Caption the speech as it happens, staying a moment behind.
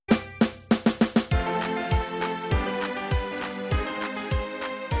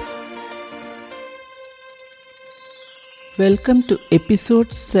Welcome to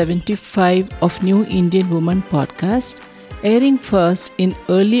episode 75 of New Indian Woman podcast, airing first in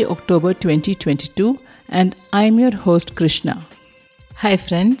early October 2022, and I'm your host Krishna. Hi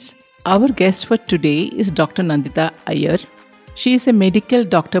friends, our guest for today is Dr. Nandita Iyer. She is a medical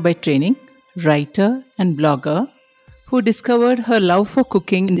doctor by training, writer, and blogger who discovered her love for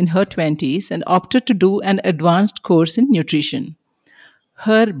cooking in her 20s and opted to do an advanced course in nutrition.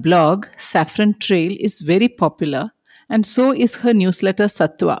 Her blog, Saffron Trail, is very popular, and so is her newsletter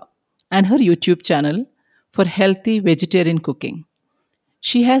Satwa and her YouTube channel for healthy vegetarian cooking.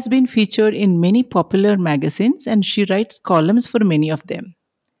 She has been featured in many popular magazines and she writes columns for many of them.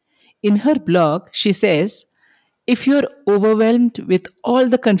 In her blog, she says, if you're overwhelmed with all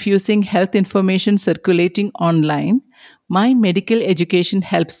the confusing health information circulating online, my medical education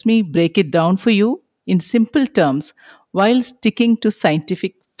helps me break it down for you in simple terms while sticking to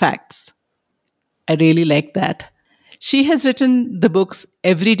scientific facts. I really like that. She has written the books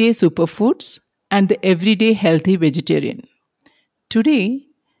Everyday Superfoods and The Everyday Healthy Vegetarian. Today,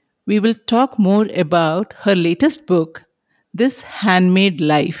 we will talk more about her latest book, This Handmade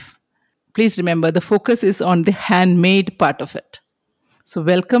Life. Please remember the focus is on the handmade part of it. So,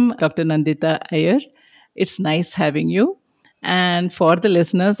 welcome, Dr. Nandita Iyer. It's nice having you. And for the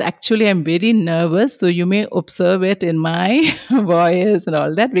listeners, actually, I'm very nervous. So, you may observe it in my voice and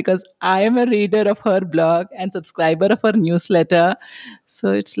all that because I am a reader of her blog and subscriber of her newsletter.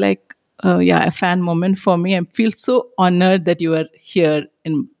 So, it's like, a fan moment for me. I feel so honored that you are here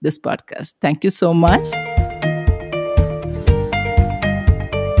in this podcast. Thank you so much.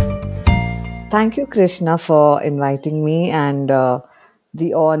 Thank you, Krishna, for inviting me. And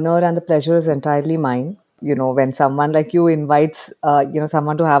the honor and the pleasure is entirely mine. When someone like you invites,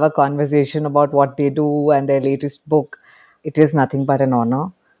 someone to have a conversation about what they do and their latest book, it is nothing but an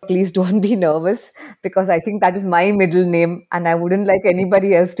honor. Please don't be nervous because I think that is my middle name and I wouldn't like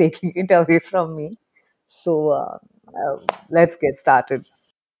anybody else taking it away from me. So let's get started.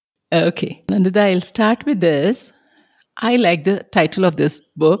 Okay, Nandita, I'll start with this. I like the title of this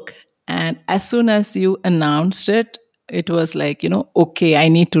book. And as soon as you announced it, it was like, okay, I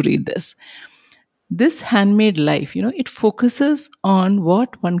need to read this. This handmade life, it focuses on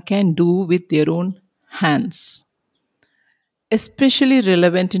what one can do with their own hands, especially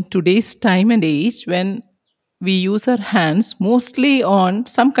relevant in today's time and age when we use our hands mostly on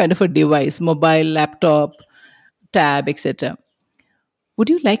some kind of a device, mobile, laptop, tab, etc. Would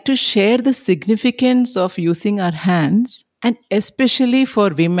you like to share the significance of using our hands and especially for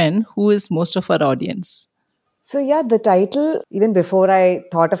women who is most of our audience? So, yeah, the title, even before I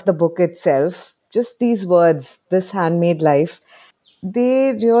thought of the book itself, just these words, This Handmade Life,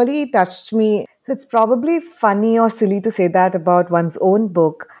 they really touched me. So, it's probably funny or silly to say that about one's own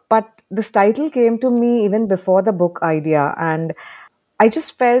book, but this title came to me even before the book idea. And I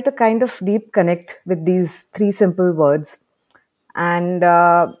just felt a kind of deep connect with these three simple words. And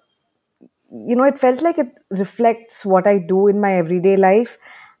it felt like it reflects what I do in my everyday life.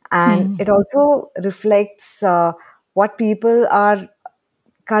 And Hmm. it also reflects what people are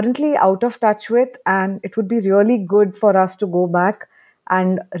currently out of touch with. And it would be really good for us to go back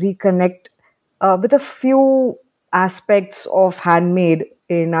and reconnect with a few aspects of handmade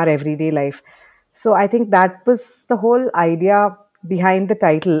in our everyday life. So I think that was the whole idea behind the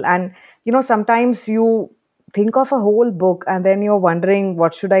title. And, sometimes you think of a whole book and then you're wondering,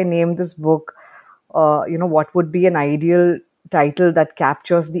 what should I name this book? What would be an ideal title that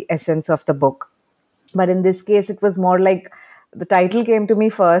captures the essence of the book? But in this case, it was more like the title came to me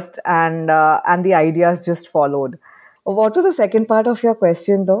first, and the ideas just followed. What was the second part of your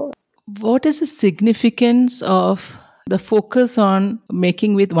question, though? What is the significance of the focus on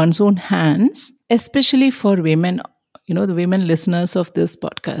making with one's own hands, especially for women, the women listeners of this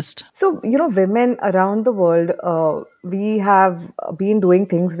podcast? So, women around the world, we have been doing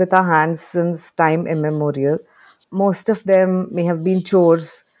things with our hands since time immemorial. Most of them may have been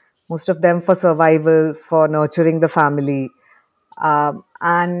chores, most of them for survival, for nurturing the family.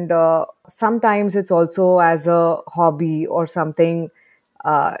 And sometimes it's also as a hobby or something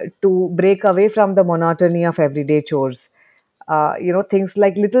to break away from the monotony of everyday chores. Things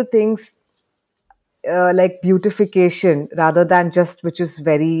like little things like beautification rather than just which is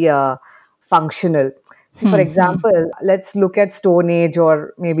very functional. See, for Hmm, hmm, example, let's look at Stone Age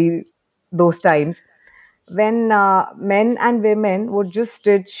or maybe those times when men and women would just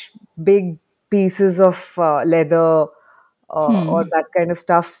stitch big pieces of leather or hmm, that kind of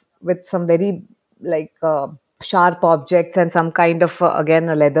stuff with some very like sharp objects and some kind of again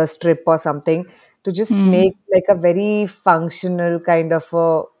a leather strip or something to just hmm, make like a very functional kind of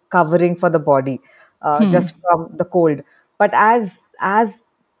a covering for the body hmm, just from the cold. But as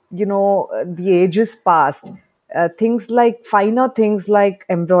the ages passed, things like finer things like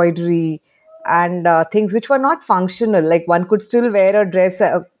embroidery and things which were not functional, like one could still wear a dress,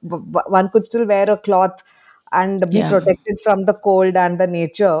 one could still wear a cloth and be Yeah. protected from the cold and the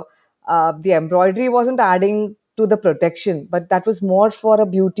nature. The embroidery wasn't adding to the protection, but that was more for a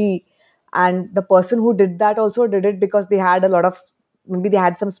beauty. And the person who did that also did it because they had a lot of, maybe they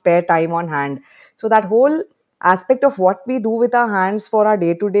had some spare time on hand. So that whole aspect of what we do with our hands for our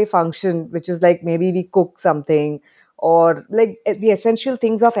day to day function, which is like maybe we cook something or like the essential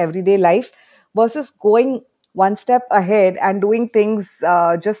things of everyday life, versus going one step ahead and doing things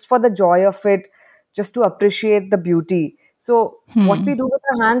just for the joy of it, just to appreciate the beauty. So what we Hmm. do with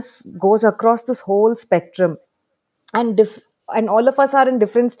our hands goes across this whole spectrum, and and all of us are in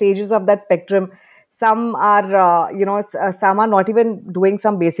different stages of that spectrum. Some are some are not even doing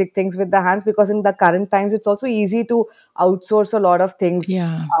some basic things with the hands, because in the current times it's also easy to outsource a lot of things,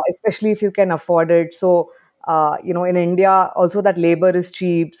 Yeah. especially if you can afford it. So in India also that labor is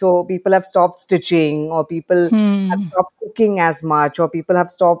cheap, so people have stopped stitching, or people have Hmm. stopped cooking as much, or people have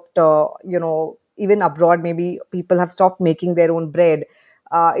stopped even abroad maybe people have stopped making their own bread.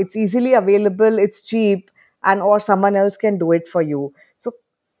 It's easily available, it's cheap, and or someone else can do it for you. So,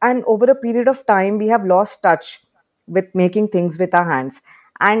 and over a period of time we have lost touch with making things with our hands.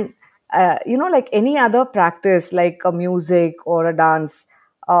 And like any other practice, like a music or a dance,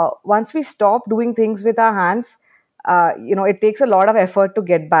 once we stop doing things with our hands, it takes a lot of effort to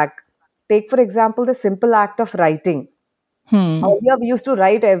get back. Take for example the simple act of writing. Hmm. Earlier, we used to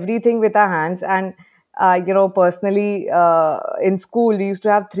write everything with our hands, and personally, in school, we used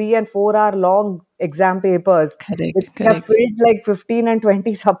to have 3 and 4 hour long exam papers, which Correct. we have Correct. filled like 15 and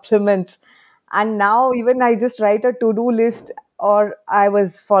 20 supplements. And now, even I just write a to do list, or I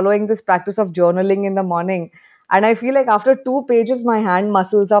was following this practice of journaling in the morning, and I feel like after 2 pages, my hand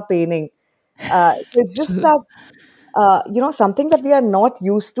muscles are paining. It's just True. that something that we are not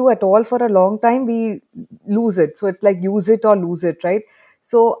used to at all for a long time, we lose it. So it's like use it or lose it, right?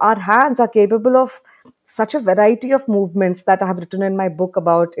 So our hands are capable of such a variety of movements that I have written in my book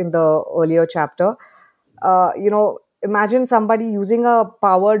about in the earlier chapter. Imagine somebody using a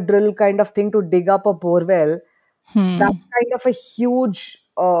power drill kind of thing to dig up a borewell. That Hmm. kind of a huge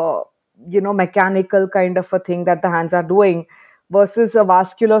mechanical kind of a thing that the hands are doing, versus a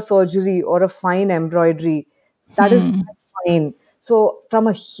vascular surgery or a fine embroidery, that is Hmm. fine. So from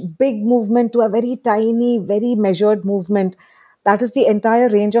a big movement to a very tiny, very measured movement, that is the entire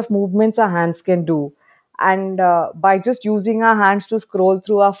range of movements our hands can do. And by just using our hands to scroll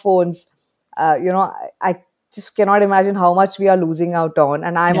through our phones, I just cannot imagine how much we are losing out on.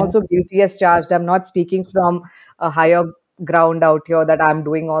 And I'm Yeah. also guilty as charged. I'm not speaking from a higher ground out here that I'm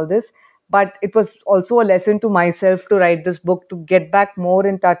doing all this. But it was also a lesson to myself to write this book, to get back more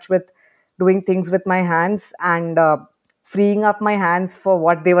in touch with doing things with my hands, and freeing up my hands for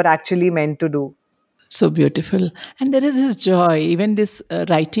what they were actually meant to do. So beautiful. And there is this joy, even this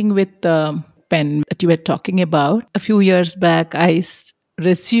writing with pen that you were talking about. A few years back,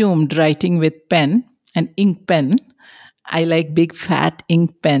 resumed writing with pen and ink pen. I like big fat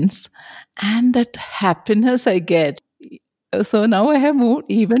ink pens, and that happiness I get. So now I have moved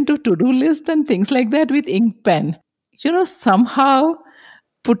even to do list and things like that with ink pen. Somehow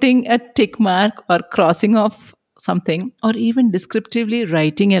putting a tick mark or crossing off something, or even descriptively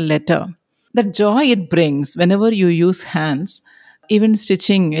writing a letter, the joy it brings whenever you use hands. Even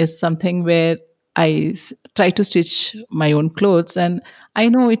stitching is something where try to stitch my own clothes, and I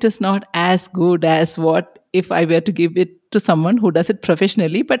know it is not as good as what if I were to give it to someone who does it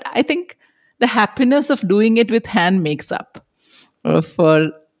professionally, but I think the happiness of doing it with hand makes up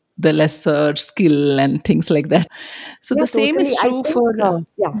for the lesser skill and things like that. So Yeah, the same totally. is I true think, for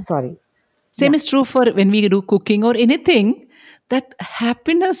yeah, sorry. same Yeah. is true for when we do cooking or anything. That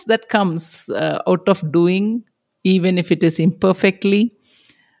happiness that comes out of doing, even if it is imperfectly,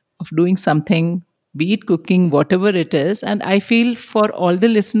 of doing something, be it cooking, whatever it is. And I feel for all the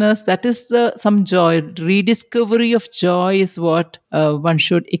listeners, that is some joy. Rediscovery of joy is what one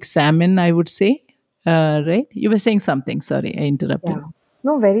should examine, I would say. Right? You were saying something. Sorry, I interrupted. Yeah.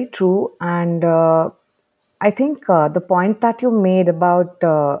 No, very true. And I think the point that you made about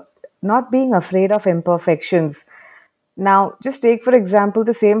not being afraid of imperfections. Now, just take, for example,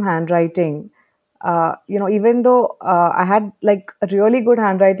 the same handwriting. Even though I had like a really good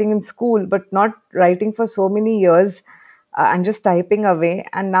handwriting in school, but not writing for so many years and just typing away.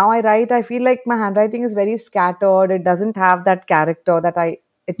 And now I write, I feel like my handwriting is very scattered. It doesn't have that character that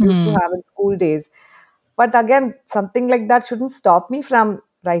it used to Hmm. have in school days. But again, something like that shouldn't stop me from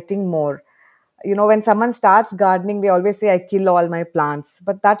writing more. When someone starts gardening, they always say, I kill all my plants.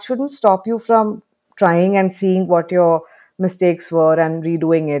 But that shouldn't stop you from trying and seeing what your mistakes were and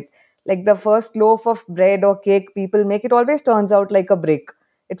redoing it. Like the first loaf of bread or cake people make, it always turns out like a brick.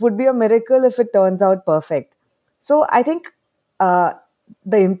 It would be a miracle if it turns out perfect. So I think uh,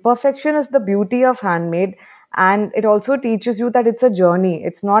 the imperfection is the beauty of handmade, and it also teaches you that it's a journey.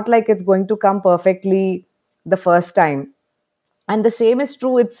 It's not like it's going to come perfectly the first time. And the same is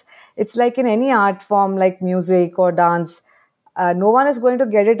true, it's like in any art form like music or dance. No one is going to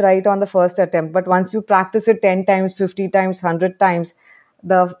get it right on the first attempt, but once you practice it 10 times, 50 times, 100 times,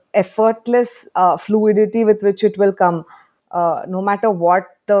 the effortless fluidity with which it will come, no matter what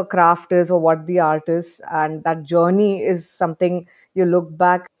the craft is or what the art is, and that journey is something you look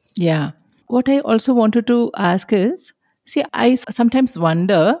back. Yeah. What I also wanted to ask is, see, I sometimes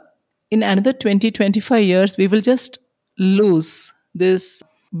wonder in another 20, 25 years, we will just lose this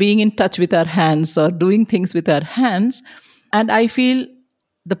being in touch with our hands or doing things with our hands. And I feel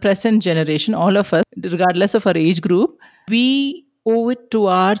the present generation, all of us, regardless of our age group, we owe it to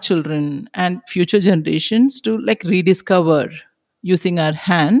our children and future generations to like rediscover using our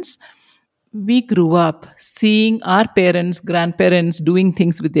hands. We grew up seeing our parents, grandparents doing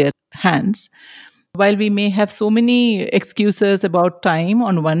things with their hands. While we may have so many excuses about time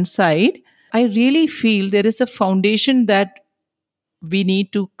on one side, I really feel there is a foundation that we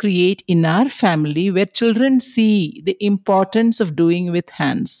need to create in our family where children see the importance of doing with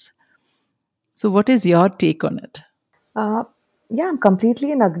hands. So, what is your take on it? Uh, yeah, I'm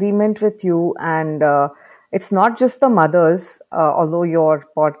completely in agreement with you. And it's not just the mothers, although your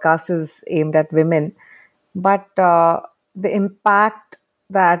podcast is aimed at women, but the impact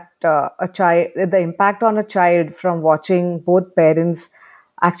the impact on a child from watching both parents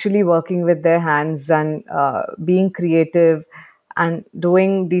actually working with their hands and being creative and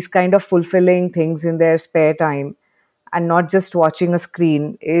doing these kind of fulfilling things in their spare time, and not just watching a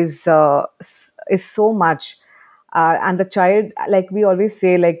screen, is so much. And the child, like we always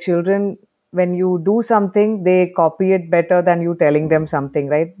say, like children, when you do something, they copy it better than you telling them something,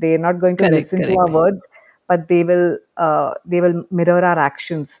 right? They're not going to Correct, listen to our correct. words, but they will mirror our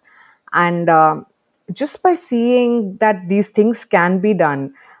actions. And just by seeing that these things can be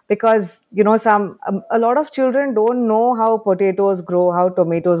done, because a lot of children don't know how potatoes grow, how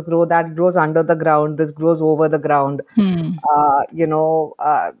tomatoes grow, that grows under the ground, this grows over the ground. Hmm. uh, you know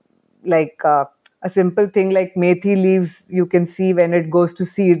uh, like a simple thing like methi leaves, you can see when it goes to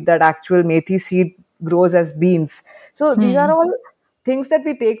seed, that actual methi seed grows as beans. So these are Hmm. all things that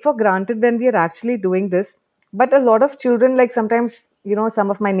we take for granted when we are actually doing this. But a lot of children, like sometimes, some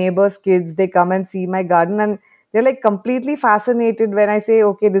of my neighbors kids, they come and see my garden, and they're like completely fascinated when I say,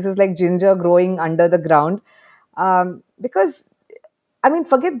 okay, this is like ginger growing under the ground. Because I mean,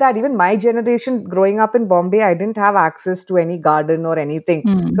 forget that. Even my generation growing up in Bombay, I didn't have access to any garden or anything.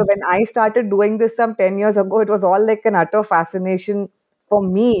 So Hmm. when I started doing this some 10 years ago, it was all like an utter fascination for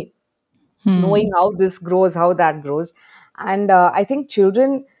me, Hmm. knowing how this grows, how that grows. And I think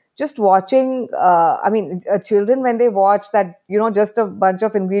children just watching, children, when they watch that, just a bunch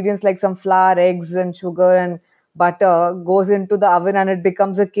of ingredients like some flour, eggs, and sugar and butter goes into the oven and it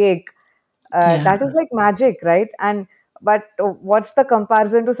becomes a cake. Yeah. That is like magic, right? And but what's the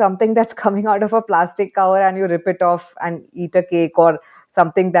comparison to something that's coming out of a plastic cover and you rip it off and eat a cake, or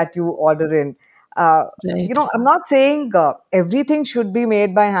something that you order in? uh, Right. I'm not saying everything should be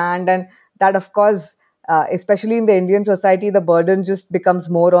made by hand, and that, of course, especially in the Indian society, the burden just becomes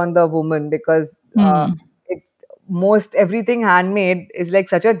more on the woman, because Hmm. it, most everything handmade is like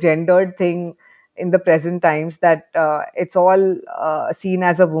such a gendered thing in the present times, that it's all seen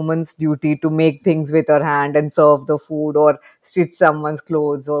as a woman's duty to make things with her hand and serve the food or stitch someone's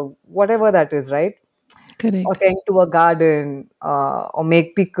clothes or whatever that is, right? Or Correct. tend to a garden, or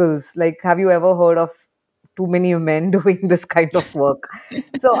make pickles. Like, have you ever heard of too many men doing this kind of work?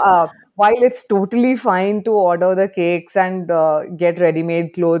 So, while it's totally fine to order the cakes and get ready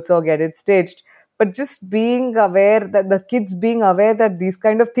made clothes or get it stitched, but just being aware that the kids being aware that these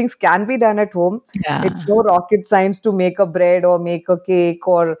kind of things can be done at home. Yeah. It's no rocket science to make a bread or make a cake,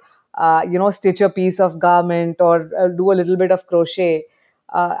 or stitch a piece of garment, or do a little bit of crochet.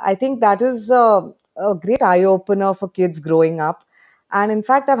 I think that is a great eye opener for kids growing up. And in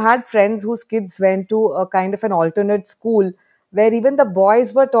fact, I've had friends whose kids went to a kind of an alternate school where even the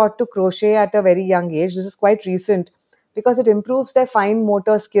boys were taught to crochet at a very young age. This is quite recent, because it improves their fine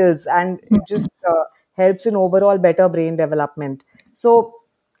motor skills, and it just helps in overall better brain development. So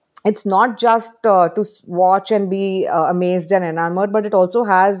it's not just to watch and be amazed and enamored, but it also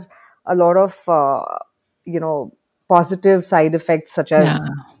has a lot of you know positive side effects such Yeah. as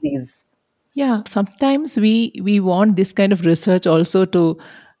these. Yeah, sometimes we want this kind of research also to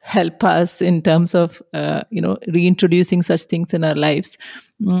help us in terms of reintroducing such things in our lives.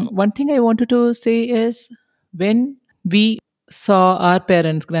 One thing I wanted to say is, when we saw our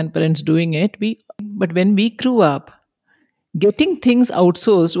parents, grandparents doing it, we but when we grew up, getting things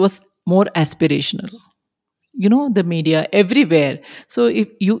outsourced was more aspirational. The media everywhere. So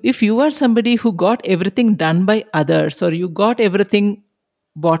if you are somebody who got everything done by others, or you got everything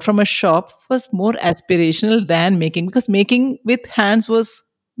bought from a shop, was more aspirational than making, because making with hands was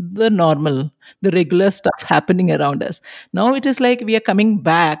the normal, the regular stuff happening around us. Now it is like we are coming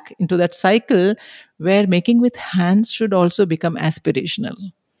back into that cycle where making with hands should also become aspirational.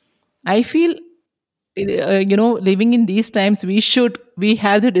 I feel, living in these times, we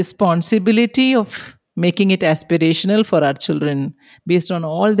have the responsibility of making it aspirational for our children, based on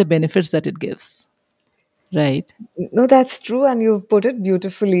all the benefits that it gives, right? No, that's true, and you've put it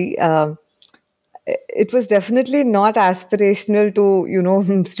beautifully. It was definitely not aspirational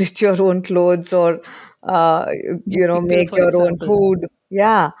to, stitch your own clothes or, Be a pickle, make for your own example. food.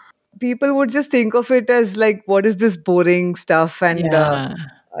 Yeah. People would just think of it as like, what is this boring stuff? And, Yeah,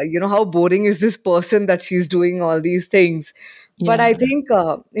 how boring is this person that she's doing all these things? But I yeah, think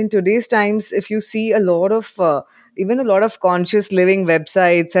in today's times, if you see a lot of, even a lot of conscious living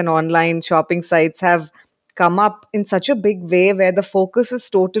websites and online shopping sites have come up in such a big way where the focus is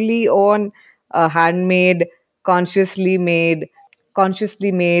totally on handmade, consciously made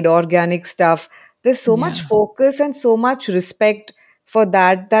organic stuff. There's so much yeah, focus and so much respect for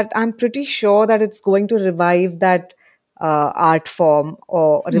that I'm pretty sure that it's going to revive that art form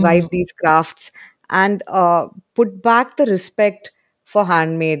or mm, revive these crafts and put back the respect for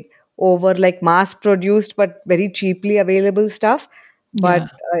handmade over like mass produced but very cheaply available stuff, but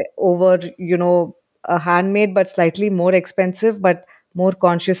yeah. over a handmade but slightly more expensive but more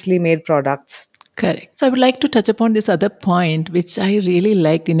consciously made products. Correct. So I would like to touch upon this other point, which I really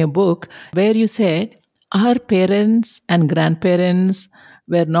liked in your book, where you said our parents and grandparents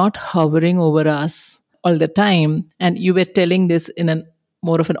were not hovering over us all the time. And you were telling this in a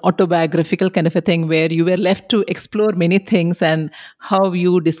more of an autobiographical kind of a thing, where you were left to explore many things and how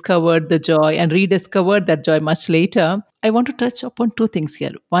you discovered the joy and rediscovered that joy much later. I want to touch upon two things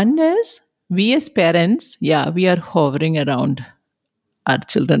here. One is, we as parents, yeah, we are hovering around our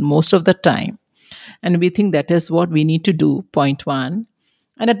children most of the time, and we think that is what we need to do, point one.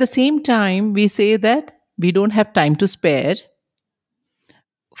 And at the same time, we say that we don't have time to spare.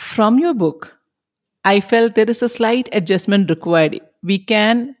 From your book, I felt there is a slight adjustment required. We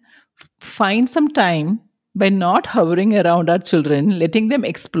can find some time by not hovering around our children, letting them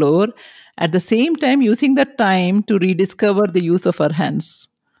explore, at the same time using that time to rediscover the use of our hands.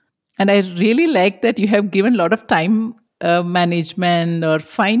 And I really like that you have given a lot of time management, or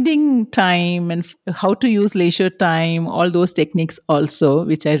finding time, and how to use leisure time, all those techniques also,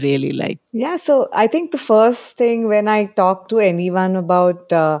 which I really like. Yeah, so I think the first thing when I talk to anyone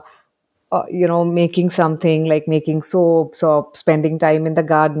about, making something like making soaps or spending time in the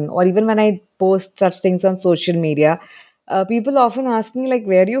garden, or even when I post such things on social media, people often ask me, like,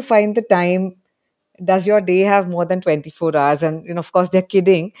 where do you find the time? Does your day have more than 24 hours? And, of course, they're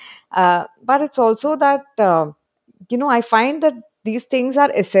kidding. But it's also that, I find that these things are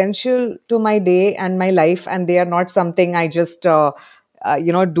essential to my day and my life, and they are not something I just,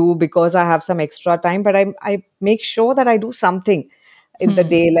 do because I have some extra time, but I make sure that I do something in the Hmm.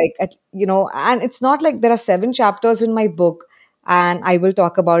 day, like, and it's not like there are 7 chapters in my book, and I will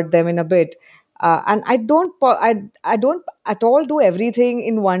talk about them in a bit. And I don't at all do everything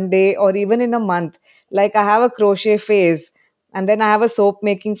in one day or even in a month. Like, I have a crochet phase, and then I have a soap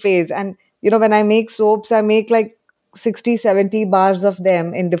making phase. And, when I make soaps, I make like 60, 70 bars of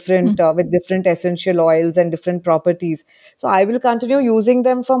them in different, with different essential oils and different properties. So I will continue using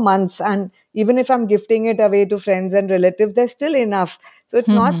them for months. And even if I'm gifting it away to friends and relatives, there's still enough. So it's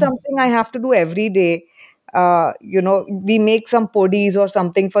not Hmm. something I have to do every day. We make some poddies or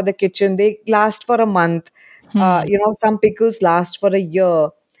something for the kitchen. They last for a month. Hmm. Some pickles last for a year.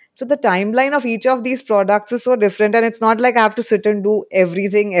 So the timeline of each of these products is so different, and it's not like I have to sit and do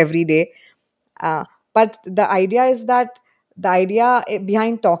everything every day. But the idea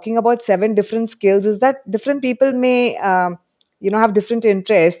behind talking about 7 different skills is that different people may, have different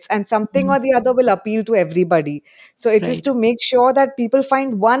interests, and something Hmm. or the other will appeal to everybody. So it is Right. to make sure that people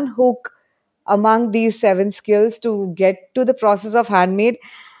find one hook among these 7 skills to get to the process of handmade.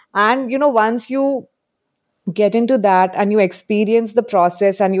 And, once you get into that and you experience the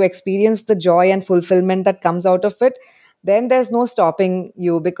process and you experience the joy and fulfillment that comes out of it, then there's no stopping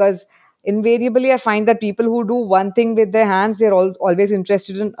you, because invariably I find that people who do one thing with their hands, they're always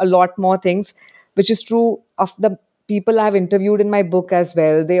interested in a lot more things, which is true of the people I've interviewed in my book as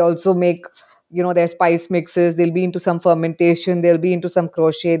well. They also make, their spice mixes. They'll be into some fermentation, they'll be into some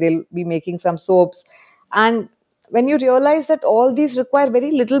crochet, they'll be making some soaps. And when you realize that all these require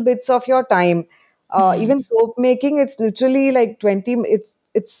very little bits of your time, even soap making, it's literally like 20,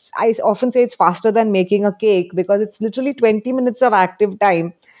 it's I often say it's faster than making a cake, because it's literally 20 minutes of active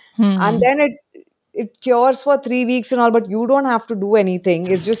time, and then it cures for 3 weeks and all, but you don't have to do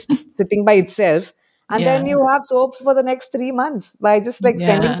anything. It's just sitting by itself. And Yeah. then you have soaps for the next 3 months by just like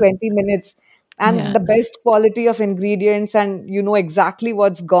spending Yeah. 20 minutes, and Yeah. the best quality of ingredients, and you know exactly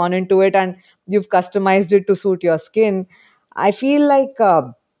what's gone into it, and you've customized it to suit your skin. I feel like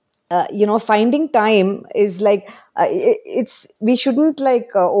finding time is like, it's we shouldn't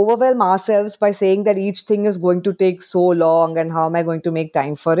like overwhelm ourselves by saying that each thing is going to take so long and how am I going to make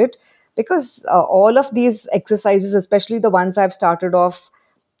time for it, because all of these exercises, especially the ones I've started off,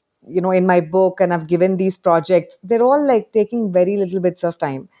 in my book, and I've given these projects, they're all like taking very little bits of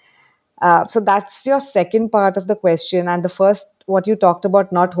time. So that's your second part of the question. And the first, what you talked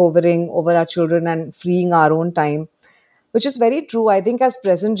about, not hovering over our children and freeing our own time, which is very true. I think as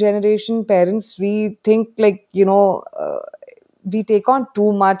present generation parents, we think like, we take on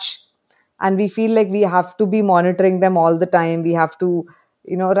too much, and we feel like we have to be monitoring them all the time. We have to,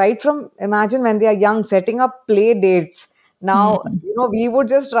 right from, imagine when they are young, setting up play dates. Now, we would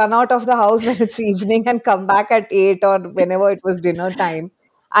just run out of the house when it's evening and come back at 8 or whenever it was dinner time.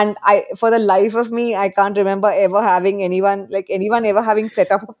 And for the life of me, I can't remember ever having anyone ever having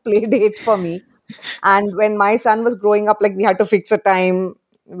set up a play date for me. And when my son was growing up, like we had to fix a time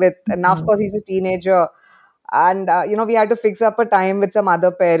with, and now of course he's a teenager, and we had to fix up a time with some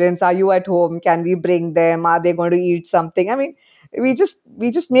other parents. Are you at home? Can we bring them? Are they going to eat something? I mean, we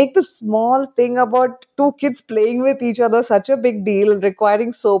just make this small thing about two kids playing with each other such a big deal,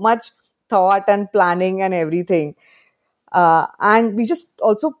 requiring so much thought and planning and everything. And we just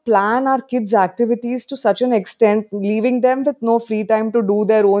also plan our kids' activities to such an extent, leaving them with no free time to do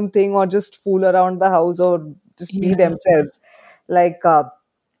their own thing or just fool around the house or just be Yeah. themselves. Like,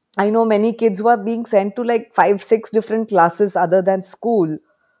 I know many kids who are being sent to like 5, 6 different classes other than school.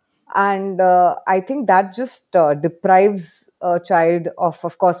 And I think that just deprives a child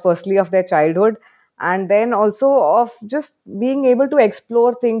of course, firstly of their childhood, and then also of just being able to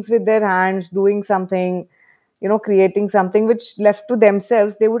explore things with their hands, doing something, creating something which left to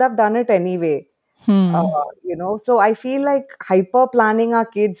themselves, they would have done it anyway. uh, so I feel like hyper planning our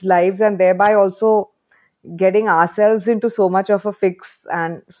kids' lives, and thereby also getting ourselves into so much of a fix,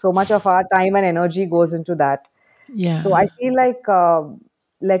 and so much of our time and energy goes into that. So I Yeah. feel like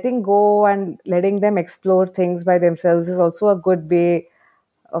letting go and letting them explore things by themselves is also a good way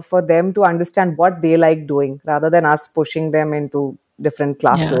for them to understand what they like doing, rather than us pushing them into different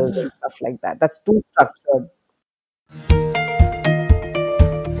classes Yeah. and stuff like that. That's too structured.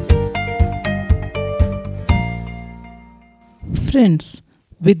 Friends,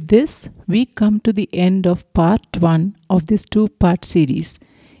 with this, we come to the end of part one of this two-part series.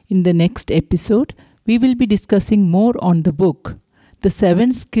 In the next episode, we will be discussing more on the book, The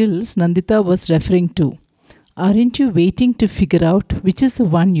Seven Skills Nandita was referring to. Aren't you waiting to figure out which is the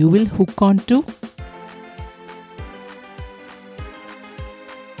one you will hook on to?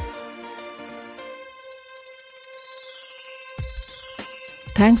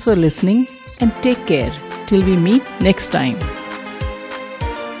 Thanks for listening and take care till we meet next time.